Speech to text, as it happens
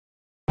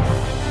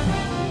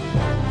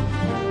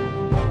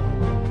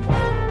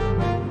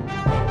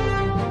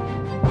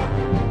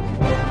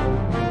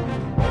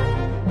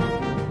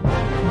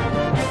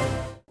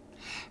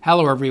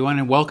Hello everyone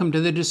and welcome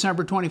to the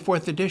December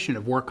 24th edition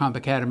of WorkComp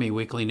Academy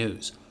Weekly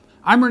News.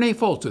 I'm Renee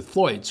Foltz with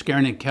Floyd,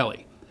 Skeren and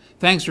Kelly.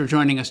 Thanks for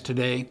joining us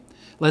today.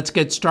 Let's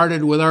get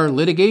started with our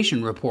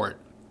litigation report.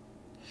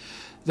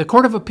 The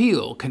Court of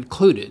Appeal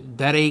concluded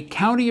that a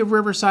County of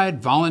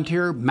Riverside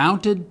volunteer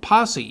mounted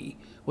posse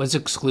was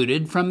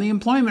excluded from the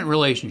employment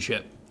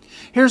relationship.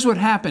 Here's what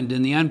happened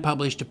in the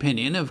unpublished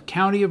opinion of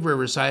County of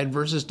Riverside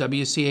versus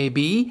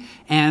WCAB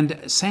and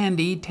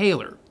Sandy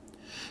Taylor.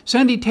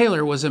 Sandy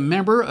Taylor was a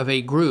member of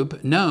a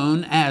group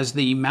known as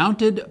the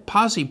Mounted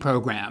Posse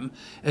Program,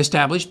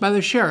 established by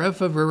the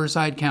Sheriff of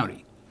Riverside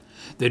County.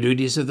 The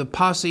duties of the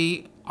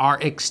posse are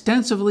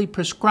extensively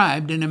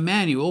prescribed in a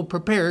manual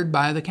prepared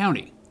by the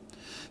county.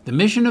 The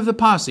mission of the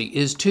posse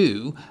is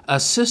to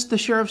assist the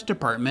Sheriff's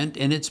Department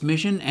in its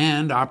mission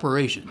and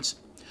operations.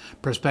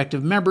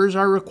 Prospective members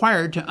are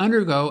required to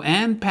undergo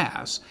and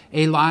pass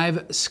a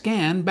live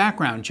scan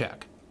background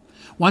check.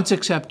 Once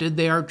accepted,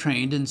 they are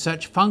trained in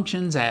such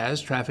functions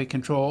as traffic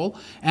control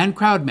and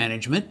crowd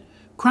management,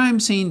 crime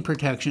scene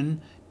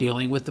protection,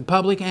 dealing with the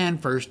public,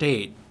 and first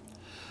aid.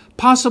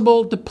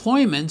 Possible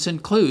deployments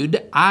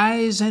include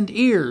eyes and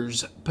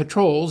ears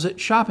patrols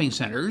at shopping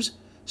centers,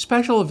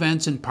 special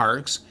events in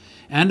parks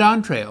and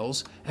on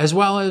trails, as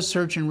well as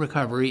search and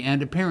recovery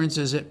and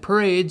appearances at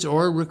parades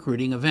or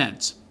recruiting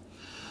events.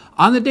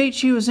 On the date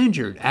she was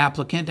injured,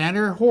 applicant and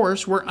her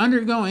horse were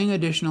undergoing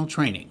additional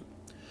training.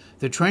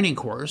 The training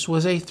course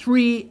was a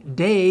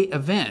 3-day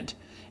event,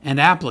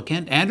 and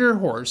applicant and her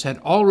horse had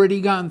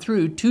already gone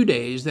through 2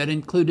 days that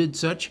included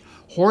such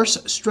horse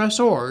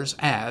stressors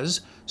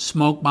as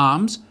smoke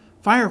bombs,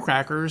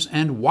 firecrackers,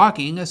 and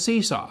walking a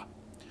seesaw.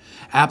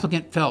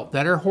 Applicant felt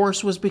that her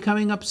horse was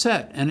becoming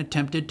upset and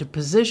attempted to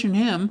position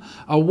him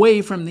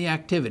away from the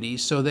activity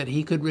so that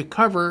he could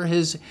recover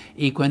his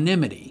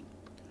equanimity.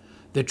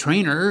 The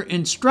trainer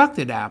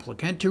instructed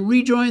applicant to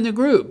rejoin the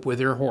group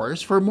with her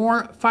horse for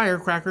more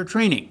firecracker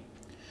training.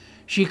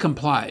 She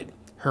complied.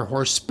 Her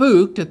horse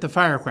spooked at the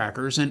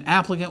firecrackers, and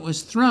applicant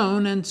was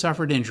thrown and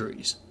suffered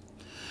injuries.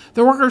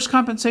 The workers'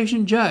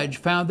 compensation judge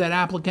found that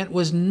applicant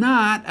was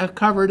not a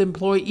covered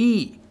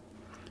employee.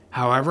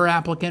 However,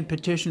 applicant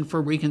petitioned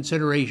for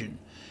reconsideration,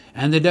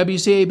 and the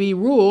WCAB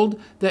ruled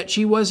that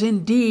she was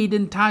indeed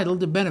entitled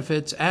to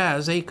benefits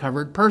as a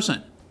covered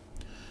person.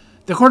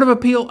 The Court of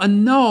Appeal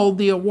annulled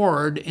the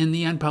award in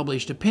the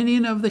unpublished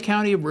opinion of the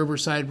County of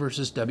Riverside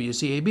versus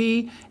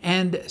WCAB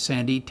and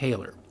Sandy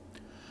Taylor.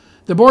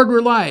 The board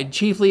relied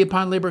chiefly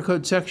upon Labor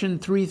Code Section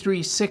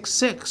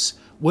 3366,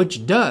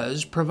 which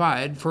does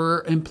provide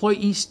for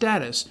employee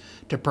status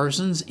to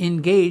persons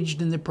engaged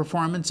in the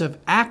performance of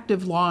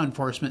active law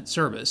enforcement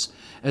service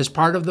as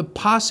part of the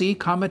posse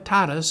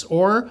comitatus,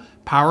 or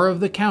power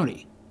of the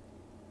county.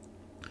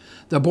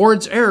 The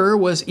board's error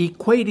was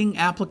equating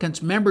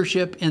applicants'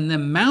 membership in the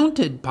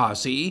mounted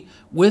posse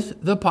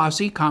with the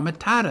posse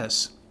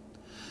comitatus.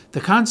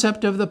 The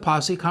concept of the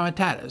posse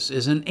comitatus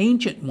is an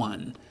ancient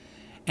one,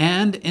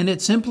 and in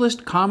its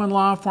simplest common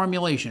law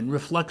formulation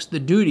reflects the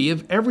duty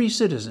of every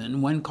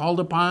citizen when called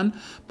upon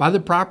by the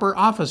proper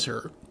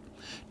officer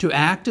to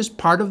act as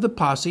part of the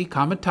posse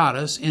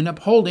comitatus in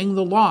upholding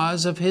the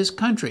laws of his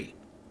country.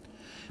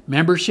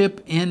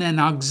 Membership in an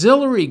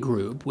auxiliary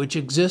group, which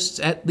exists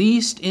at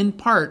least in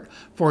part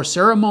for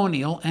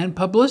ceremonial and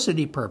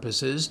publicity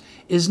purposes,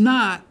 is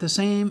not the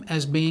same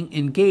as being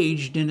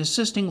engaged in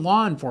assisting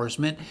law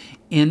enforcement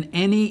in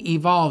any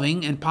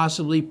evolving and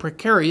possibly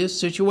precarious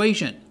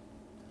situation.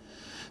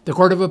 The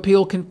Court of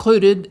Appeal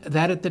concluded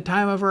that at the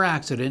time of her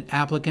accident,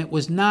 applicant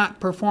was not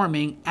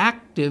performing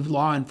active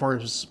law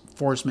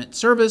enforcement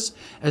service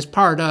as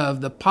part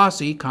of the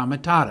posse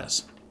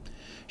comitatus.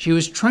 She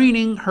was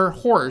training her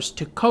horse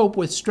to cope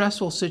with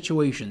stressful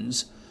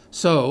situations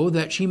so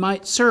that she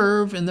might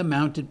serve in the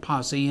mounted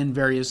posse in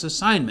various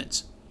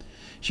assignments.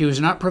 She was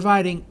not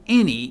providing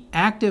any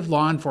active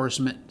law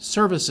enforcement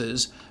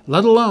services,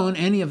 let alone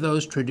any of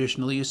those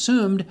traditionally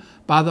assumed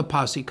by the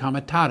posse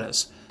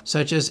comitatus,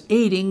 such as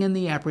aiding in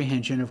the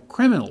apprehension of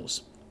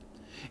criminals.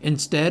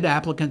 Instead,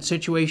 applicant's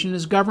situation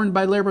is governed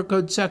by Labor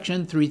Code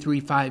Section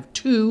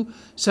 3352,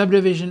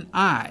 Subdivision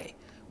I,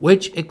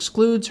 which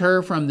excludes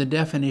her from the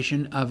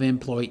definition of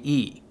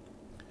employee.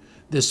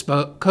 This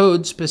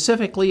code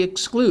specifically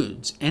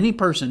excludes any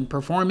person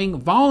performing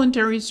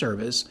voluntary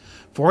service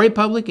for a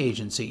public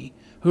agency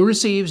who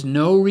receives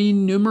no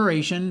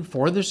remuneration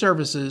for the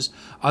services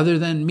other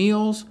than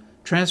meals,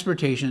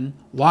 transportation,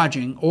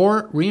 lodging,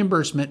 or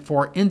reimbursement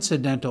for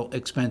incidental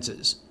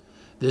expenses.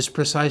 This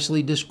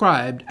precisely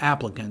described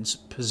applicant's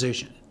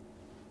position.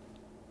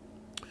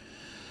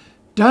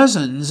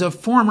 Dozens of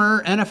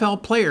former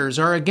NFL players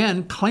are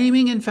again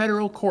claiming in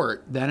federal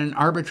court that an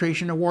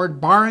arbitration award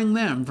barring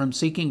them from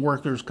seeking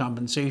workers'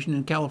 compensation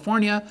in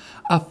California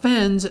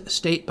offends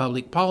state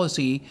public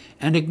policy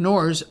and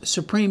ignores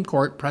Supreme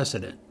Court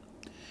precedent.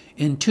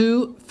 In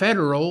 2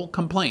 federal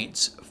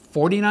complaints,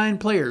 49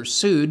 players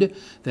sued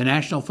the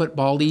National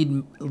Football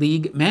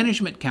League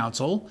Management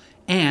Council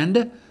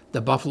and the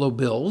Buffalo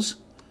Bills,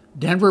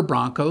 Denver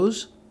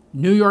Broncos,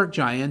 New York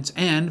Giants,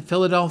 and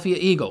Philadelphia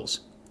Eagles.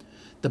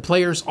 The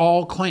players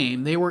all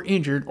claim they were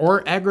injured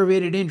or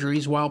aggravated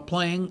injuries while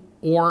playing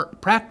or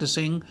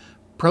practicing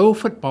pro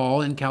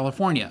football in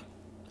California.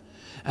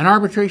 An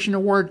arbitration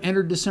award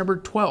entered December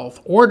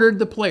 12th ordered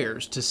the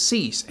players to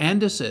cease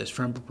and desist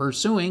from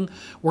pursuing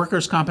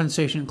workers'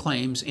 compensation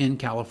claims in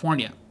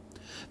California.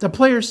 The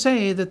players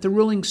say that the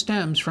ruling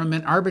stems from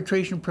an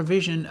arbitration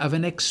provision of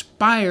an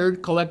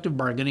expired collective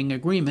bargaining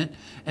agreement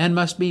and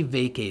must be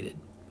vacated.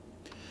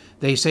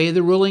 They say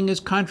the ruling is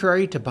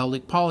contrary to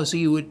public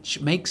policy, which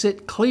makes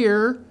it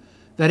clear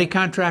that a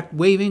contract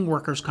waiving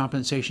workers'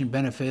 compensation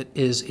benefit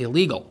is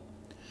illegal.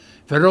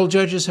 Federal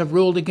judges have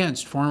ruled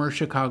against former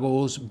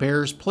Chicago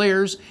Bears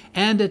players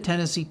and a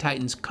Tennessee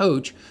Titans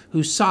coach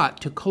who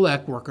sought to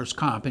collect workers'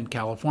 comp in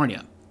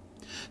California.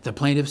 The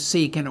plaintiffs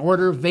seek an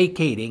order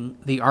vacating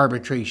the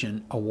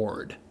arbitration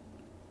award.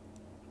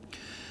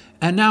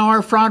 And now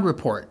our fraud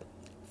report.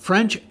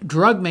 French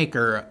drug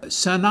maker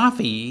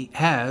Sanofi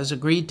has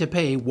agreed to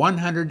pay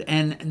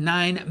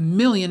 $109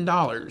 million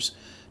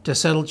to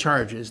settle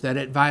charges that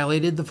it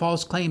violated the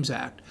False Claims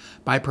Act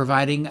by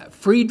providing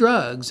free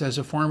drugs as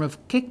a form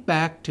of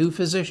kickback to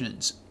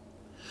physicians.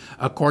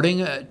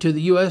 According to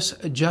the U.S.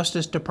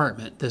 Justice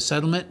Department, the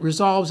settlement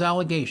resolves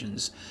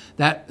allegations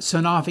that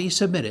Sanofi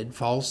submitted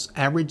false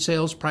average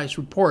sales price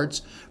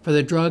reports for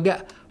the drug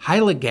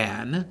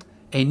Hyligand,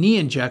 a knee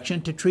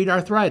injection to treat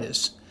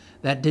arthritis,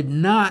 that did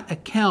not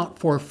account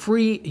for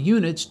free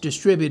units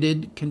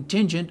distributed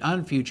contingent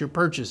on future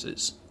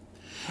purchases.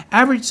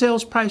 Average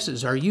sales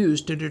prices are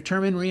used to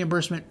determine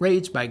reimbursement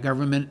rates by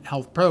government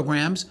health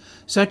programs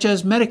such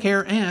as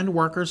Medicare and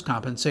workers'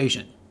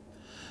 compensation.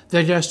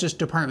 The Justice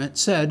Department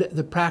said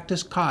the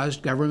practice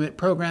caused government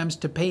programs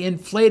to pay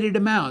inflated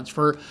amounts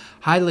for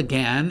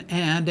Hyligand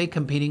and a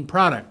competing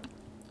product.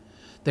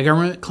 The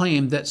government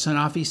claimed that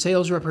Sanofi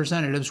sales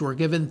representatives were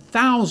given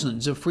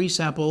thousands of free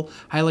sample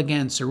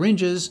Hyligand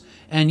syringes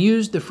and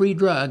used the free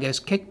drug as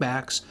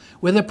kickbacks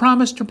with a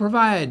promise to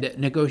provide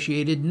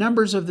negotiated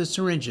numbers of the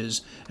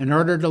syringes in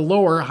order to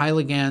lower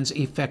Hyligand's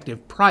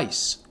effective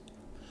price.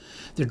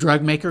 The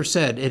drug maker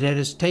said it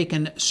has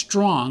taken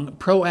strong,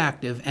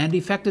 proactive, and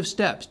effective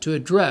steps to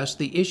address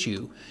the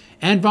issue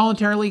and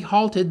voluntarily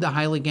halted the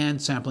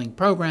Hyligand sampling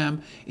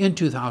program in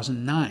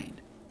 2009.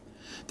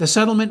 The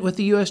settlement with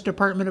the U.S.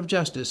 Department of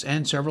Justice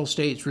and several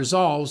states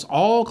resolves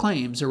all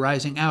claims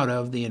arising out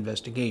of the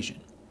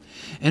investigation.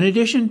 In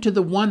addition to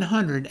the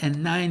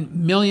 $109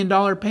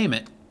 million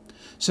payment,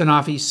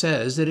 Sanofi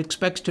says it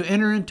expects to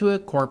enter into a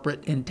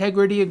corporate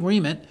integrity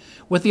agreement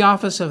with the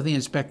Office of the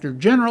Inspector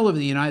General of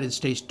the United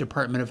States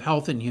Department of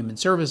Health and Human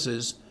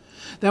Services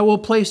that will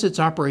place its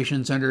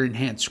operations under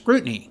enhanced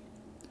scrutiny.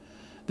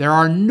 There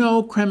are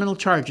no criminal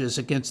charges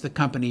against the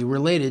company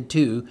related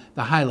to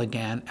the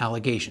Hyligand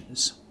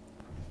allegations.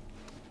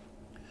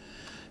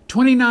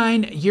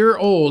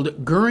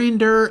 29-year-old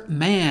Gurinder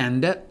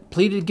Mand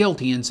pleaded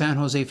guilty in San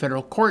Jose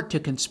federal court to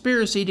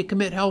conspiracy to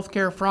commit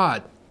healthcare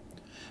fraud.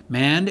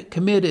 Mand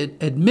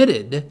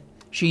admitted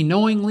she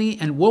knowingly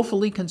and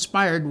willfully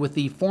conspired with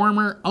the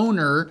former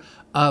owner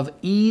of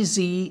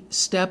EZ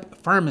Step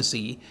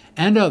Pharmacy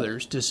and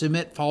others to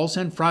submit false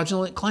and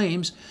fraudulent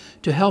claims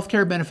to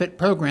healthcare benefit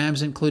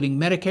programs including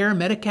Medicare,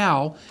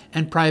 Medi-Cal,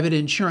 and private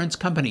insurance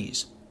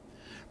companies.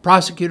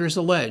 Prosecutors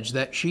allege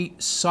that she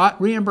sought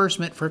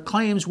reimbursement for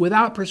claims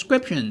without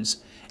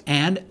prescriptions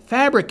and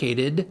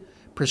fabricated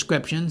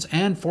prescriptions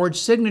and forged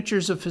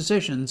signatures of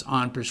physicians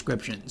on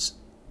prescriptions.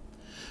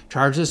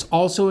 Charges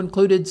also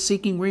included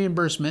seeking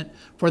reimbursement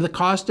for the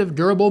cost of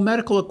durable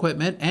medical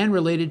equipment and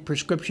related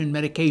prescription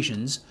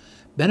medications,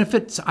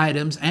 benefits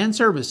items, and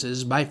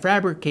services by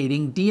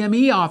fabricating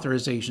DME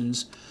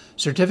authorizations,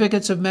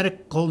 certificates of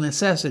medical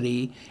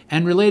necessity,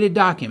 and related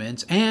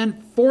documents,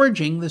 and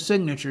forging the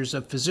signatures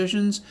of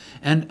physicians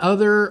and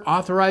other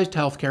authorized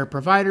healthcare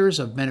providers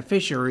of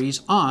beneficiaries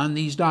on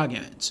these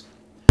documents.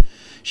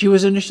 She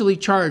was initially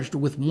charged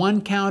with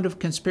 1 count of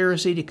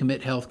conspiracy to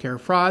commit healthcare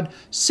fraud,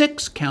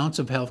 6 counts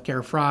of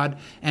healthcare fraud,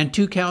 and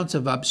 2 counts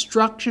of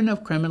obstruction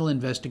of criminal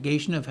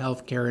investigation of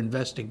healthcare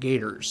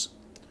investigators.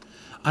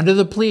 Under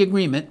the plea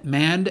agreement,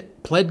 Mand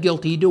pled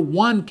guilty to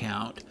 1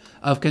 count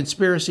of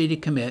conspiracy to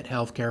commit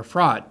healthcare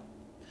fraud.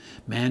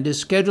 Mand is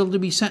scheduled to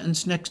be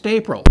sentenced next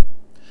April.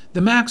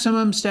 The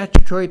maximum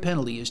statutory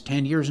penalty is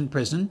 10 years in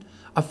prison,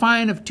 a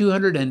fine of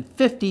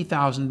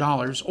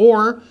 $250,000,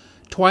 or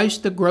twice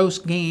the gross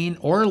gain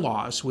or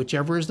loss,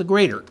 whichever is the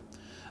greater,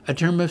 a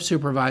term of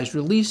supervised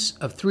release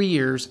of 3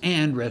 years,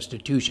 and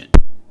restitution.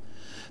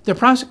 The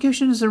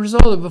prosecution is the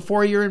result of a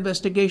 4-year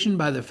investigation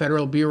by the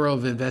Federal Bureau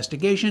of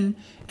Investigation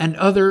and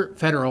other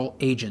federal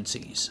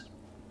agencies.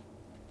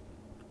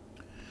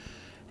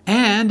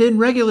 And in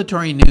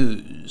regulatory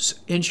news,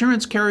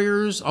 insurance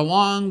carriers,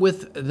 along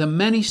with the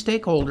many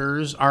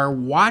stakeholders, are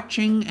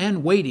watching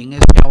and waiting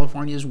as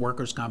California's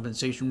workers'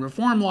 compensation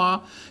reform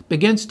law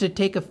begins to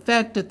take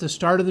effect at the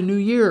start of the new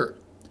year.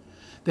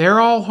 They are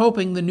all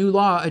hoping the new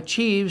law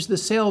achieves the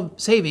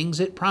savings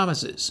it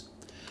promises.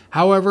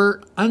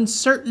 However,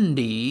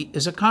 uncertainty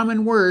is a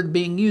common word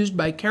being used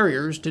by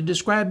carriers to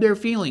describe their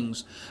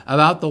feelings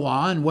about the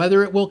law and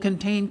whether it will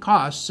contain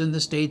costs in the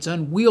state's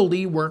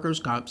unwieldy workers'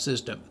 comp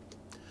system.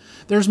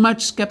 There's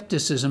much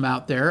skepticism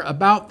out there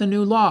about the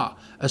new law,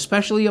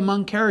 especially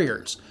among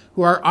carriers,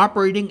 who are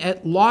operating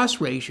at loss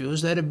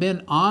ratios that have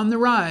been on the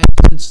rise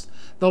since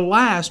the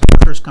last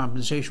workers'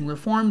 compensation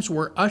reforms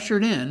were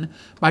ushered in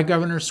by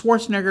Governor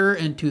Schwarzenegger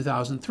in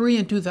 2003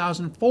 and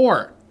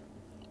 2004.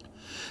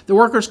 The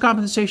Workers'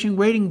 Compensation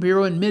Rating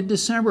Bureau in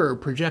mid-December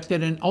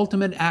projected an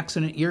ultimate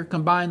accident year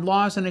combined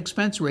loss and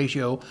expense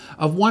ratio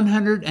of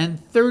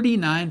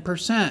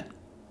 139%.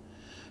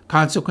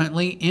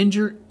 Consequently,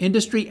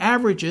 industry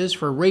averages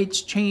for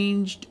rates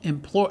charged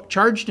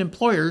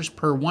employers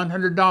per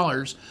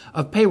 $100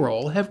 of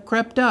payroll have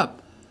crept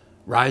up,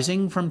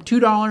 rising from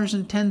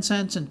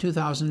 $2.10 in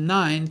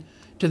 2009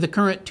 to the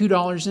current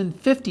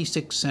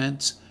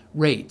 $2.56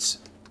 rates.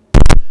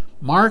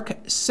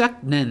 Mark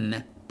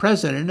Seknin,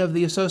 president of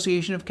the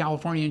Association of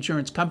California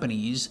Insurance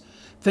Companies,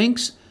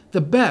 thinks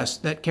the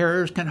best that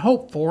carriers can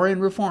hope for in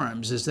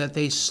reforms is that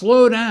they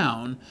slow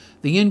down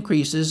the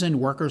increases in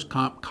workers'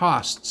 comp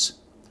costs.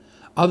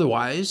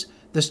 Otherwise,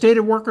 the state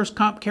of workers'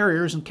 comp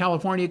carriers in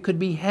California could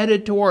be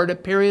headed toward a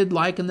period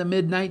like in the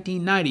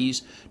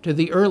mid-1990s to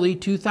the early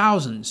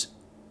 2000s.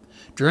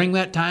 During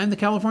that time, the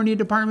California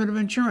Department of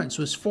Insurance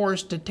was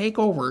forced to take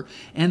over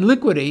and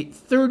liquidate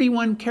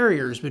 31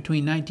 carriers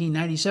between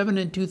 1997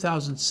 and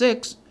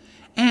 2006,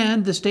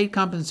 and the State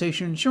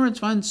Compensation Insurance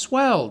Fund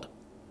swelled.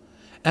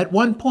 At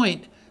one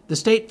point, the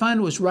state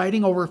fund was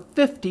writing over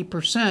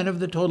 50% of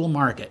the total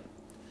market.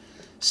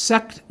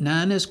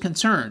 Seknin is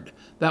concerned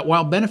that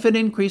while benefit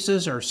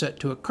increases are set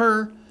to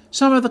occur,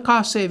 some of the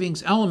cost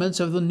savings elements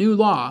of the new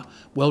law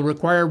will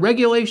require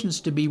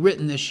regulations to be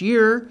written this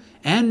year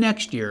and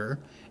next year,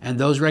 and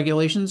those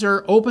regulations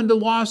are open to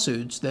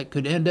lawsuits that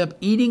could end up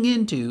eating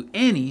into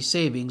any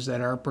savings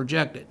that are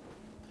projected.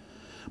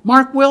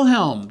 Mark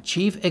Wilhelm,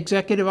 Chief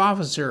Executive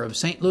Officer of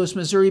St. Louis,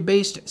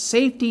 Missouri-based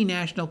Safety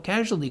National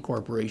Casualty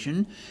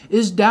Corporation,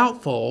 is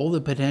doubtful the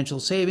potential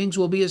savings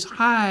will be as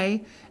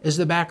high as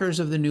the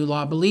backers of the new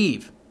law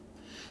believe.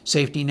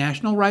 Safety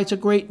National writes a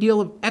great deal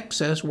of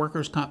excess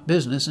workers' comp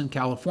business in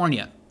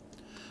California.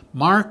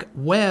 Mark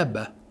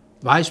Webb,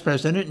 Vice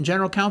President and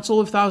General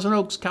Counsel of Thousand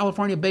Oaks,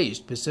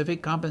 California-based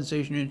Pacific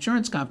Compensation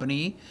Insurance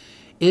Company,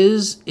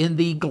 is in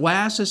the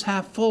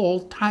glass-is-half-full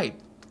type.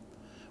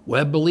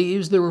 Webb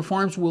believes the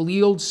reforms will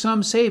yield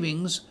some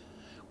savings.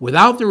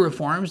 Without the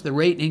reforms, the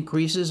rate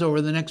increases over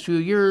the next few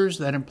years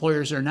that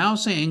employers are now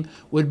saying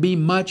would be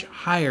much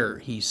higher,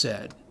 he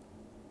said.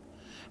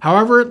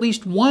 However, at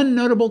least one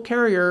notable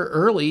carrier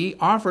early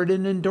offered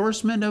an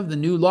endorsement of the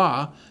new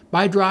law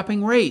by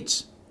dropping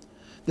rates.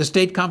 The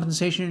State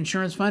Compensation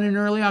Insurance Fund in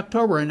early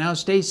October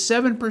announced a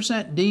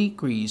 7%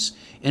 decrease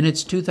in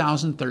its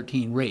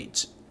 2013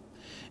 rates.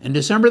 In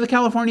December, the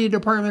California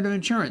Department of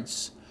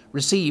Insurance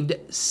received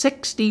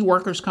 60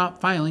 workers' comp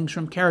filings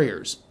from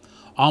carriers.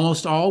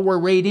 Almost all were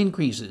rate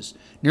increases,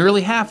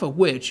 nearly half of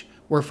which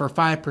were for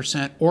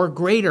 5% or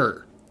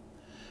greater.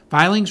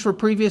 Filings for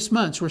previous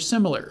months were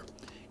similar,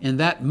 in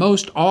that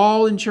most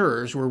all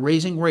insurers were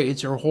raising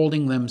rates or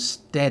holding them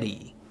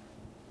steady.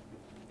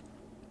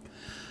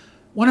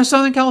 When a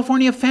Southern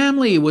California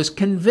family was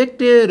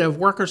convicted of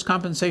workers'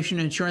 compensation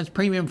insurance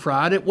premium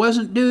fraud, it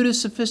wasn't due to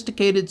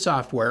sophisticated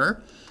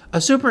software, a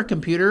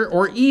supercomputer,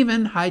 or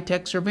even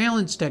high-tech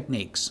surveillance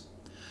techniques.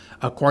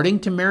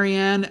 According to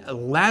Marianne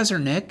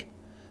Lazarnik,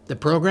 the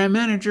program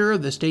manager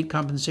of the State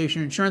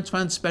Compensation Insurance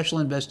Fund Special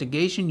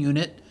Investigation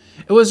Unit,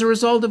 it was a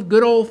result of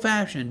good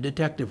old-fashioned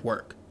detective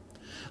work.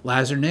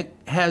 Lazarnik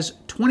has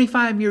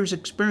 25 years'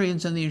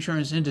 experience in the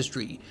insurance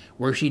industry,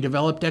 where she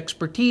developed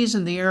expertise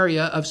in the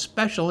area of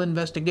special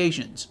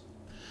investigations.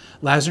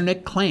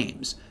 Lazarnik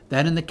claims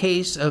that in the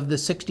case of the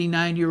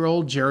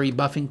 69-year-old Jerry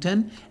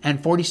Buffington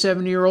and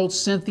 47-year-old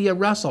Cynthia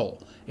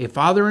Russell, a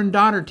father and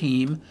daughter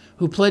team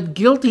who pled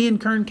guilty in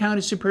Kern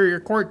County Superior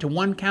Court to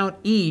 1 count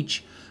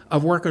each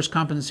of workers'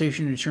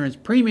 compensation insurance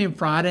premium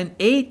fraud and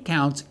 8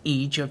 counts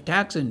each of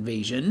tax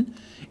evasion,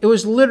 it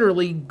was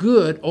literally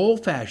good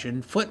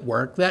old-fashioned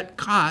footwork that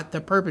caught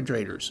the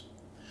perpetrators.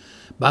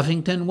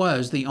 Buffington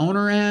was the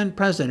owner and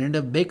president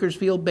of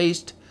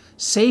Bakersfield-based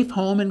Safe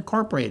Home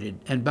Incorporated,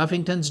 and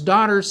Buffington's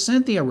daughter,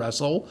 Cynthia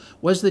Russell,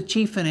 was the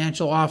chief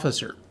financial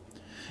officer.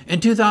 In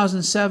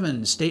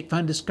 2007, State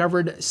Fund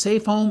discovered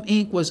Safe Home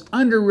Inc. was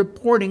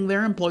underreporting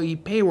their employee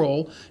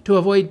payroll to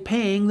avoid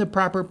paying the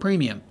proper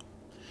premium.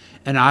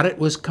 An audit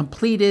was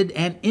completed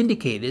and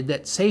indicated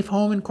that Safe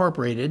Home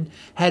Incorporated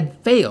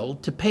had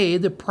failed to pay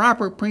the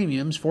proper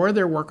premiums for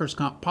their workers'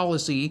 comp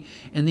policy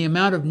in the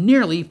amount of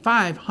nearly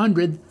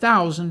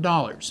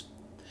 $500,000.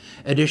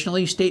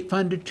 Additionally, State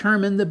Fund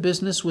determined the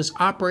business was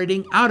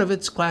operating out of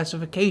its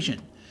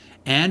classification,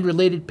 and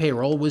related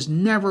payroll was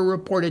never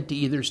reported to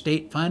either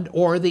State Fund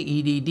or the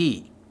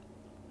EDD.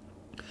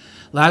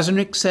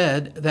 Lazarnik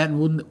said that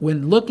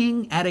when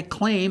looking at a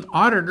claim,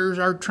 auditors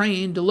are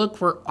trained to look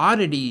for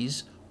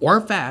oddities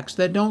or facts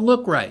that don't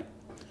look right.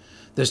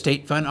 The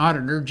State Fund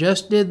auditor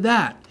just did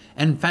that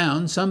and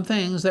found some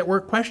things that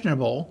were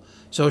questionable,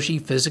 so she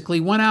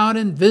physically went out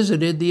and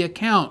visited the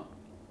account.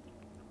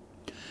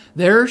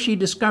 There she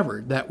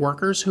discovered that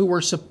workers who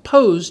were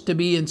supposed to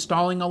be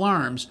installing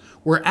alarms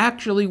were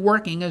actually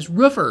working as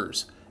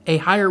roofers, a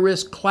higher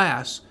risk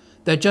class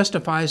that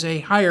justifies a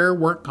higher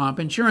work comp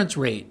insurance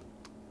rate.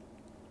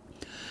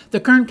 The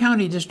Kern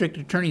County District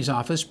Attorney's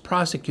Office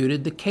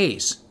prosecuted the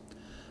case.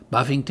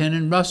 Buffington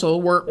and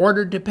Russell were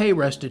ordered to pay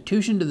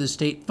restitution to the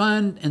state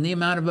fund in the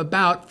amount of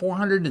about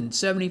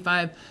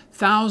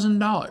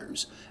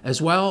 $475,000,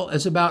 as well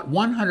as about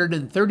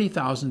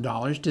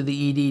 $130,000 to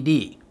the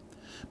EDD.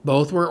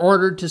 Both were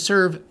ordered to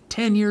serve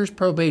 10 years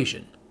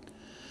probation.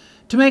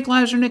 To make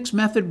Lazarnik's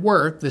method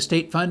work, the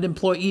state fund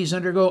employees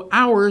undergo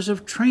hours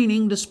of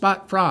training to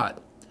spot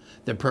fraud.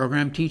 The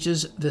program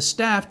teaches the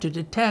staff to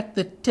detect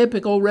the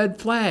typical red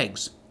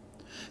flags.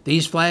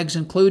 These flags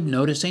include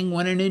noticing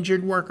when an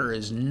injured worker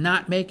is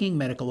not making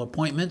medical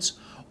appointments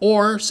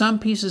or some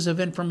pieces of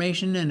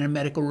information in a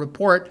medical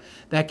report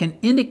that can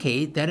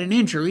indicate that an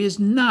injury is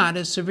not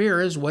as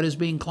severe as what is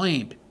being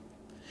claimed.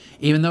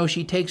 Even though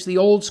she takes the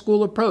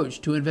old-school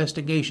approach to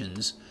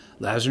investigations,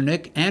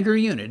 Lazarnik and her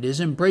unit is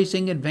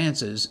embracing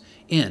advances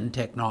in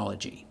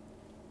technology.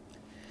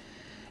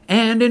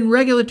 And in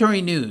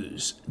regulatory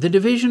news, the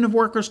Division of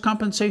Workers'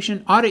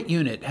 Compensation Audit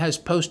Unit has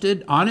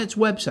posted on its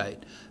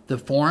website the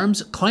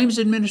forms claims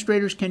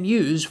administrators can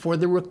use for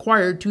the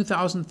required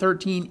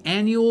 2013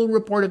 Annual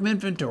Report of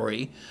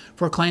Inventory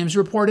for claims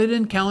reported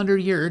in calendar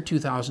year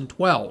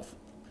 2012.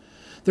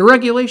 The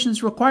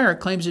regulations require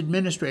claims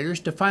administrators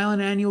to file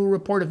an annual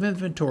report of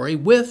inventory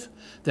with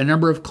the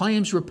number of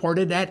claims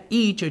reported at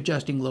each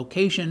adjusting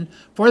location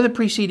for the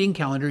preceding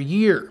calendar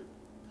year.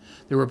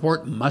 The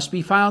report must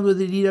be filed with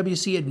the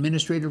DWC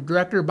Administrative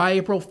Director by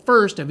April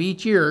 1st of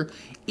each year,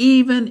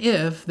 even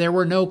if there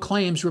were no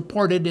claims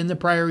reported in the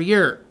prior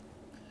year.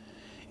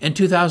 In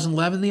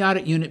 2011, the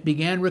audit unit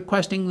began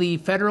requesting the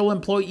federal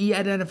employee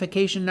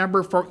identification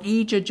number for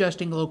each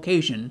adjusting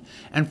location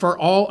and for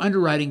all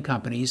underwriting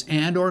companies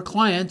and or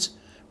clients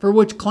for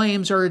which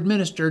claims are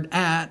administered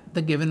at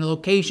the given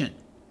location.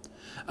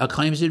 A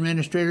claims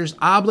administrator's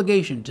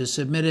obligation to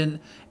submit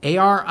an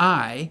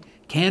ARI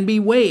can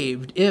be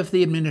waived if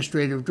the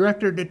administrative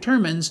director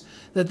determines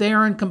that they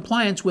are in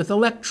compliance with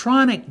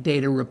electronic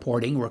data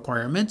reporting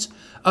requirements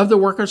of the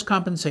Workers'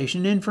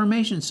 Compensation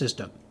Information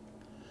System.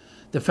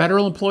 The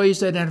Federal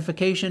Employees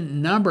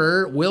Identification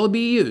Number will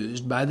be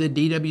used by the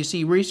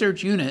DWC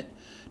Research Unit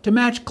to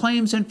match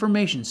claims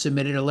information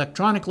submitted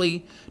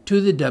electronically to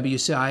the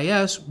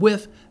WCIS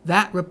with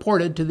that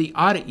reported to the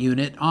Audit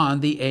Unit on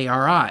the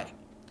ARI.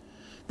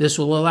 This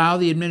will allow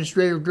the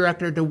Administrative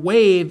Director to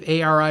waive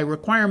ARI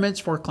requirements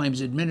for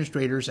claims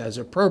administrators as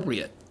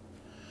appropriate.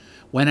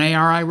 When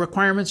ARI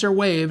requirements are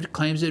waived,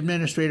 claims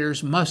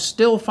administrators must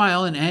still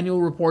file an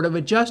annual report of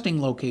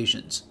adjusting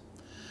locations.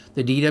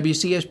 The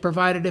DWC has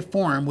provided a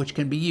form which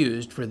can be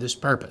used for this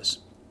purpose.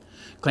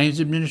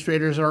 Claims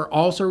administrators are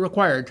also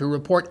required to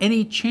report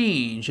any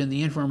change in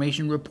the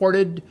information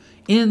reported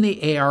in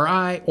the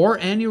ARI or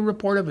annual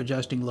report of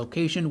adjusting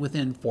location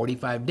within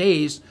 45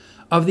 days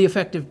of the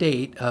effective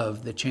date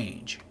of the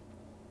change.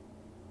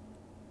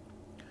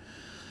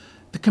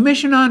 The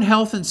Commission on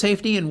Health and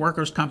Safety and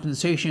Workers'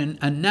 Compensation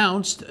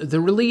announced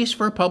the release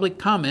for public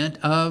comment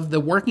of the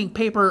working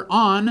paper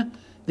on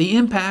the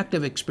impact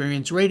of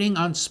experience rating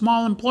on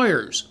small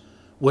employers.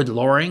 Would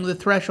lowering the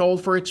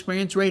threshold for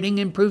experience rating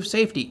improve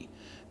safety?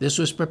 This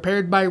was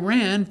prepared by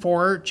Rand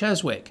for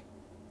Cheswick.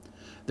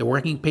 The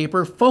working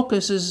paper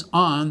focuses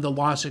on the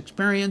loss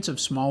experience of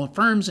small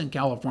firms in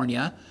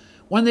California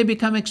when they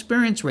become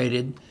experience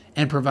rated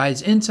and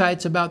provides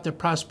insights about the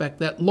prospect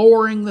that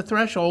lowering the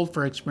threshold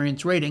for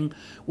experience rating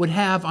would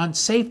have on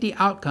safety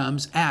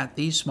outcomes at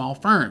these small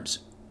firms.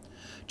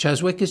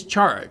 Cheswick is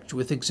charged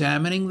with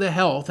examining the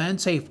health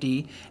and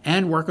safety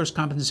and workers'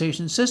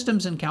 compensation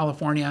systems in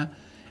California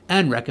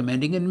and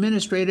recommending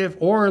administrative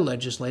or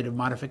legislative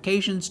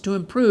modifications to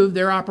improve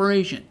their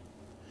operation.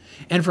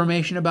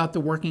 Information about the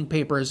working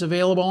paper is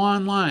available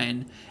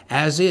online,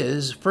 as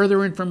is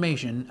further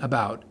information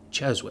about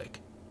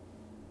Cheswick.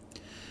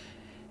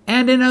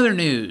 And in other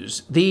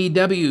news, the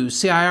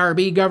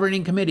WCIRB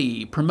Governing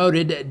Committee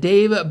promoted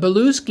Dave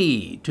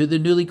Belusky to the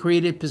newly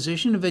created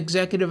position of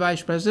Executive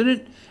Vice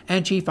President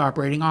and Chief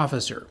Operating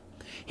Officer.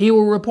 He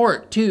will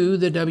report to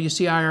the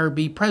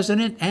WCIRB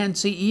President and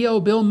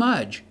CEO Bill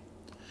Mudge.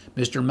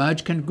 Mr.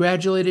 Mudge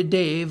congratulated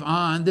Dave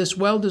on this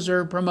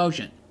well-deserved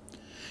promotion.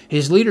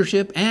 His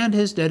leadership and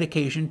his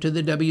dedication to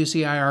the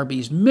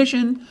WCIRB's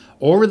mission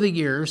over the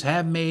years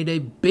have made a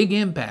big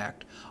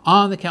impact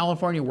on the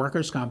California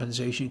workers'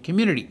 compensation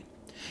community.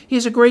 He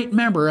is a great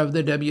member of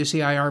the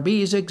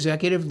WCIRB's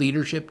executive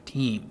leadership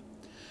team.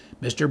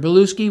 Mr.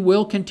 Belusky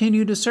will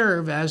continue to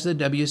serve as the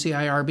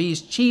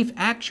WCIRB's chief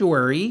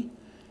actuary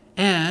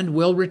and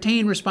will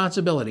retain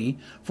responsibility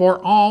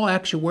for all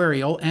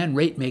actuarial and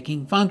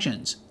rate-making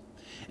functions.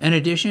 In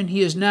addition,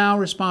 he is now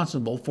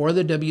responsible for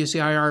the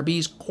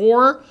WCIRB's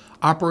core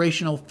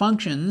operational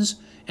functions,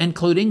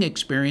 including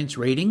experience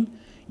rating,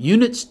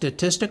 unit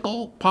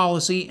statistical,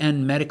 policy,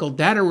 and medical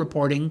data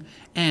reporting,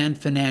 and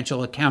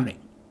financial accounting.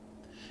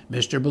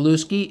 Mr.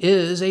 Belusky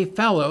is a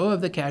fellow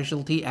of the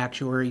Casualty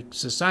Actuary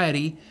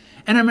Society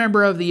and a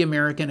member of the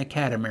American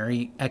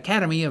Academy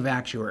of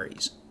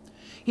Actuaries.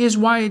 He is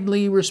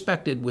widely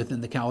respected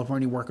within the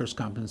California workers'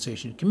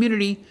 compensation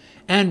community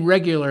and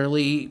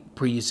regularly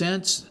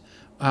represents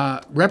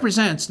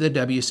the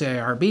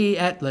WCIRB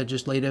at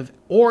legislative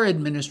or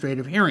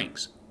administrative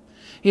hearings.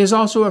 He is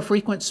also a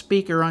frequent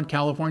speaker on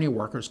California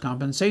workers'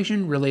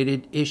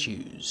 compensation-related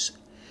issues.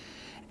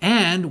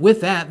 And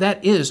with that,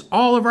 that is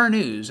all of our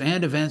news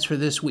and events for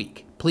this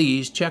week.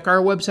 Please check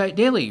our website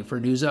daily for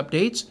news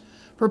updates,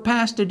 for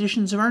past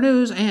editions of our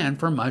news, and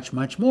for much,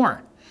 much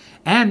more.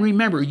 And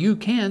remember, you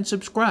can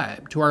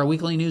subscribe to our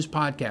weekly news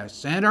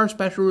podcasts and our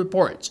special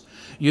reports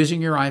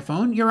using your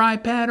iPhone, your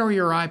iPad, or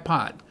your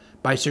iPod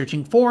by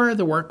searching for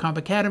the Work Comp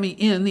Academy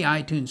in the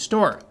iTunes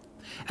Store.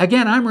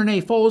 Again, I'm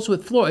Renee Foles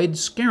with Floyd,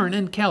 Skeren,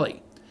 and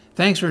Kelly.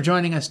 Thanks for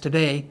joining us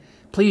today.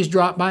 Please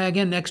drop by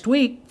again next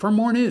week for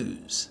more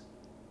news.